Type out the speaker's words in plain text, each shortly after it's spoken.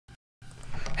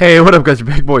Hey, what up guys, your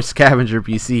big boy Scavenger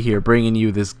PC here, bringing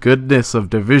you this goodness of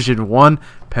Division 1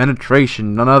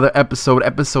 penetration. Another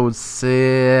episode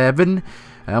 7.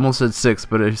 I almost said 6,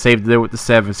 but I saved it with the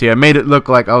 7. See, I made it look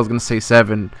like I was going to say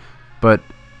 7, but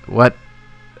what?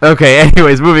 Okay,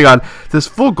 anyways, moving on. This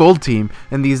full gold team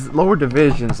in these lower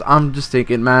divisions, I'm just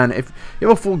thinking, man, if you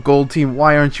have a full gold team,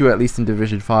 why aren't you at least in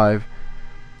Division 5?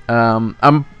 Two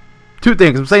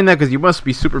things. I'm saying that because you must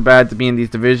be super bad to be in these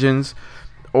divisions,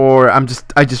 or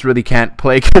I just really can't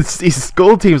play against these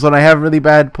gold teams when I have really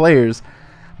bad players.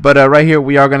 But right here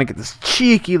we are gonna get this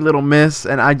cheeky little miss,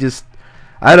 and I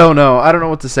don't know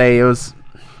what to say. It was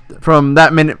from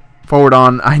that minute forward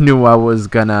on, I knew I was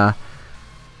gonna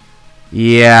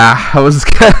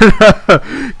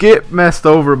get messed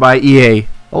over by EA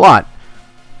a lot.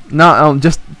 Not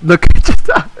just look at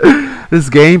this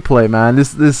gameplay, man.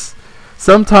 This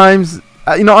sometimes.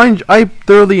 You know, I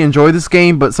thoroughly enjoy this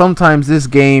game, but sometimes this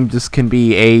game just can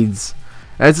be AIDS.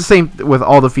 And it's the same with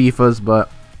all the FIFAs, but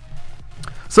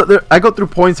so I go through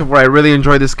points of where I really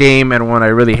enjoy this game and when I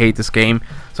really hate this game.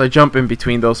 So I jump in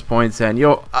between those points, and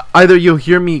either you'll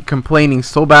hear me complaining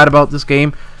so bad about this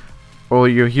game, or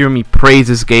you'll hear me praise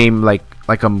this game like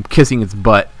I'm kissing its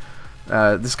butt.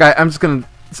 This guy, I'm just gonna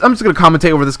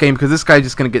commentate over this game because this guy's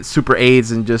just gonna get super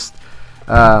AIDS and just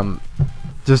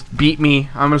beat me.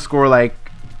 I'm gonna score like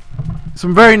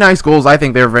some very nice goals. I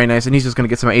think they're very nice, and he's just gonna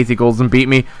get some 80 goals and beat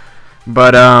me.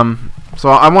 But so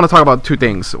I want to talk about two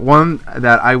things. One,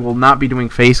 that I will not be doing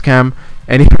face cam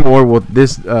anymore with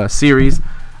this series.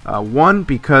 One,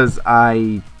 because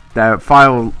that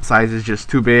file size is just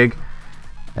too big,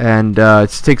 and it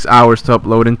just takes hours to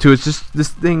upload. And two, it's just this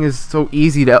thing is so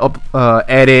easy to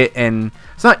edit, and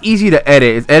it's not easy to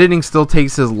edit. Editing still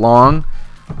takes as long,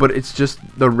 but it's just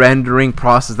the rendering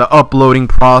process, the uploading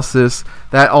process,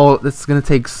 that's gonna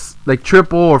take like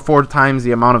triple or 4 times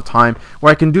the amount of time.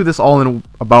 Where I can do this all in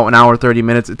about an hour 30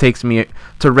 minutes, it takes me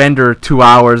to render 2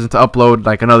 hours and to upload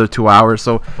like another 2 hours.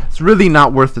 So it's really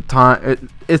not worth the time.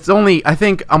 I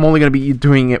think I'm only gonna be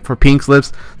doing it for pink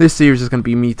slips. This series is gonna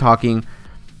be me talking,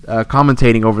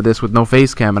 commentating over this with no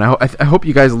face cam, and I hope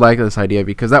you guys like this idea,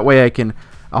 because that way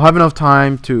I'll have enough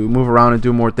time to move around and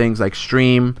do more things like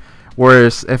stream.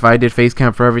 Whereas if I did face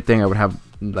cam for everything, I would have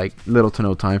like little to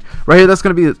no time. Right here, that's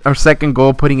gonna be our second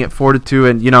goal, putting it 4-2.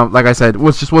 And you know, like I said, it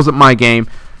just wasn't my game.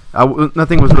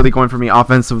 Nothing was really going for me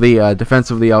offensively.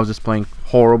 Defensively, I was just playing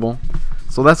horrible.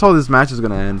 So that's how this match is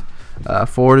gonna end,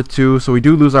 4-2. So we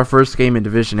do lose our first game in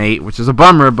Division 8, which is a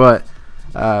bummer. But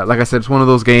like I said, it's one of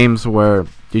those games where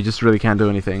you just really can't do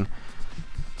anything.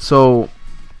 So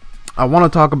I want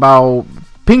to talk about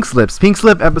pink slips. Pink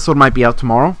slip episode might be out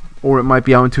tomorrow, or it might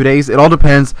be out in 2 days. It all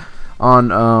depends on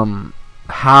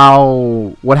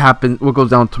what goes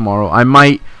down tomorrow. I'm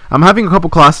having a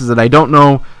couple classes that I don't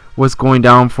know what's going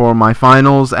down for my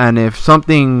finals, and if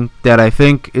something that I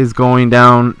think is going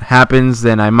down happens,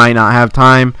 then I might not have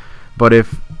time. But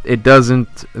if it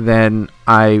doesn't, then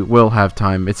I will have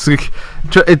time. It's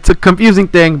a confusing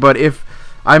thing, but if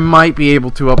I might be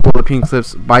able to upload the pink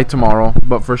slips by tomorrow,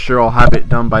 but for sure I'll have it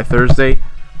done by Thursday.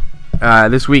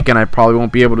 This weekend I probably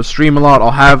won't be able to stream a lot.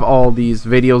 I'll have all these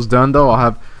videos done though. I'll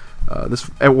have this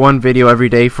one video every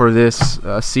day for this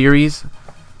series,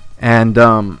 and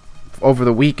over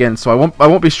the weekend. So I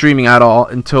won't be streaming at all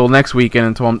until next weekend,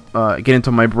 until I get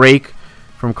into my break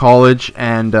from college,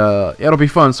 and it'll be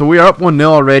fun. So we are up 1-0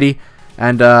 already,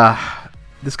 and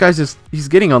this guy's he's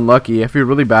getting unlucky. I feel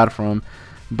really bad for him,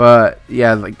 but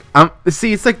yeah,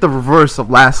 see, it's like the reverse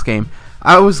of last game.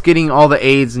 I was getting all the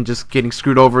aids and just getting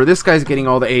screwed over. This guy's getting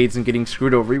all the aids and getting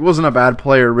screwed over. He wasn't a bad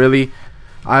player, really.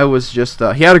 I was just,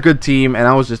 he had a good team, and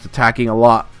I was just attacking a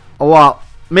lot,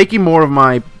 making more of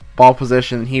my ball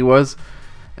possession than he was.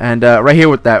 And right here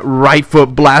with that right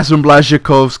foot blast from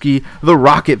Blazhkovsky, the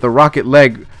rocket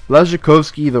leg.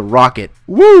 Blazhkovsky, the rocket.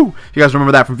 Woo! You guys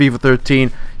remember that from FIFA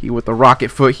 13? With the rocket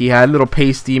foot, he had a little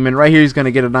pace demon. Right here, he's going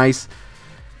to get a nice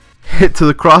hit to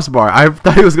the crossbar. I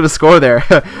thought he was going to score there.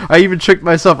 I even tricked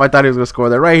myself. I thought he was going to score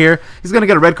there. Right here, he's going to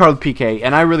get a red card with PK,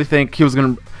 and I really think he was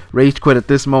going to rage quit at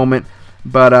this moment.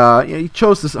 But he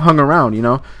chose to hung around, you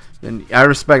know. And I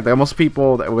respect that. Most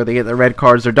people, where they get their red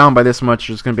cards, they're down by this much,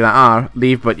 are just going to be like,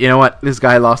 leave. But you know what? This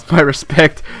guy lost my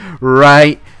respect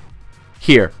right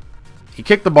here. He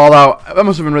kicked the ball out. That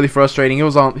must have been really frustrating. He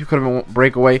could have been a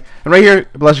breakaway. And right here,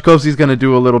 Blazhkovsky's going to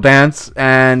do a little dance,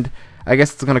 and I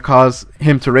guess it's going to cause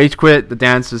him to rage quit. The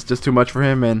dance is just too much for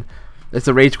him, and it's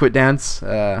a rage quit dance.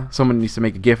 Someone needs to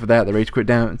make a gif of that, the rage quit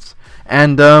dance.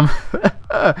 And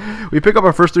we pick up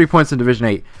our first 3 points in Division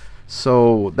 8.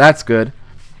 So that's good.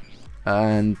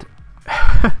 And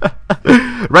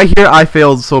Right here, I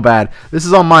failed so bad. This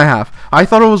is on my half. I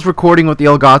thought it was recording with the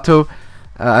Elgato,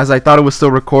 as I thought it was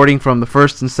still recording from the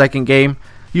first and second game.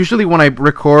 Usually when I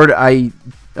record, I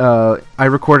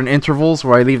record in intervals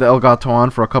where I leave the Elgato on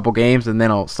for a couple games and then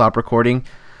I'll stop recording.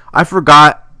 I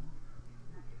forgot.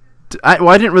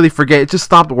 I didn't really forget. It just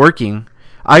stopped working.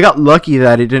 I got lucky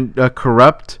that it didn't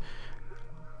corrupt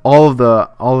all of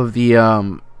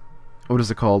the what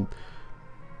is it called?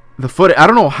 The footage. I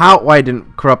don't know why it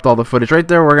didn't corrupt all the footage. Right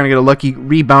there, we're gonna get a lucky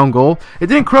rebound goal. It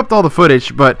didn't corrupt all the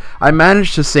footage, but I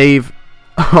managed to save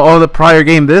all the prior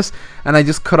game and I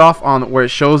just cut off on where it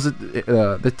shows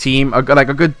the team, like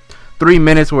a good 3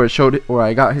 minutes where it showed where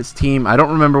I got his team. I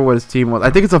don't remember what his team was. I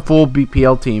think it's a full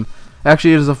BPL team.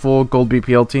 Actually, it is a full gold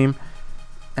BPL team,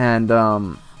 and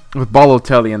with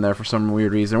Balotelli in there for some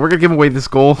weird reason. We're gonna give away this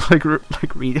goal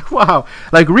wow,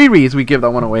 like Riri's, we give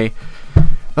that one away.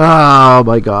 Oh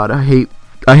my god, I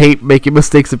hate making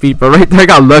mistakes in FIFA. Right there, I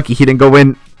got lucky. He didn't go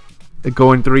in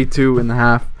 3-2 in the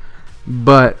half.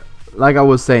 But like I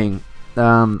was saying,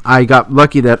 I got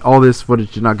lucky that all this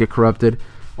footage did not get corrupted.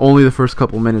 Only the first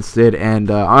couple minutes did,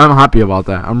 and I'm happy about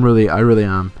that. I really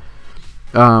am.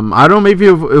 I don't know, maybe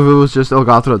if it was just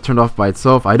Elgato that turned off by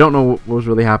itself. I don't know what was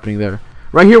really happening there.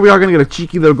 Right here, we are going to get a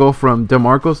cheeky little goal from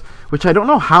DeMarcos, which I don't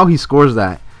know how he scores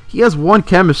that. He has one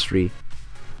chemistry.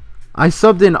 I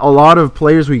subbed in a lot of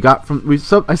players we got from I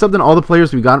subbed in all the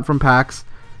players we got from packs,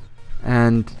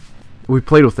 and we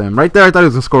played with them. Right there, I thought he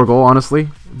was gonna score a goal, honestly,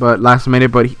 but last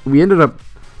minute. But we ended up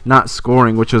not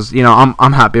scoring, which is, you know,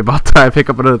 I'm happy about that. I pick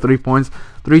up another 3 points,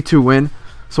 3-2 win.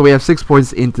 So we have 6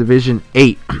 points in Division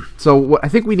 8. So what I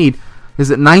think we need is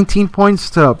it 19 points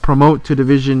to promote to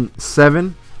Division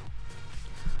 7.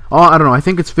 Oh, I don't know. I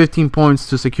think it's 15 points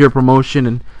to secure promotion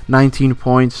and 19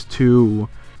 points to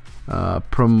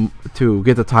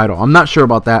get the title. I'm not sure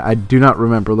about that. I do not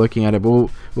remember looking at it, but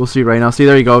we'll see right now. See,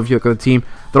 there you go. If you look at the team,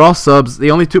 they're all subs.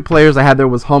 The only 2 players I had there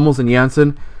was Hummels and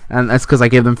Janssen, and that's because I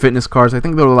gave them fitness cards. I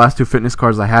think they were the last 2 fitness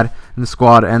cards I had in the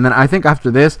squad. And then I think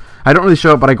after this, I don't really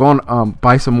show up, but I go and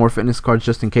buy some more fitness cards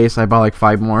just in case. I buy like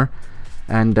 5 more.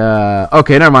 And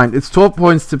okay, never mind. It's 12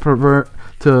 points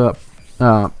to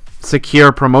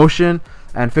secure promotion,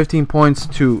 and 15 points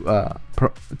to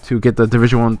get the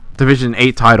Division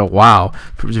 8 title. Wow,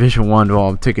 for Division 1, well,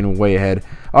 I'm taking it way ahead.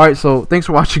 Alright, so thanks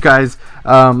for watching, guys.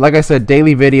 Like I said,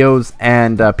 daily videos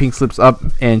and pink slips up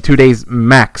in 2 days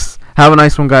max. Have a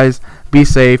nice one, guys. Be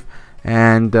safe,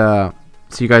 and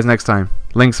see you guys next time.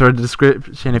 Links are in the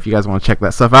description if you guys want to check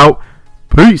that stuff out.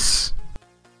 Peace.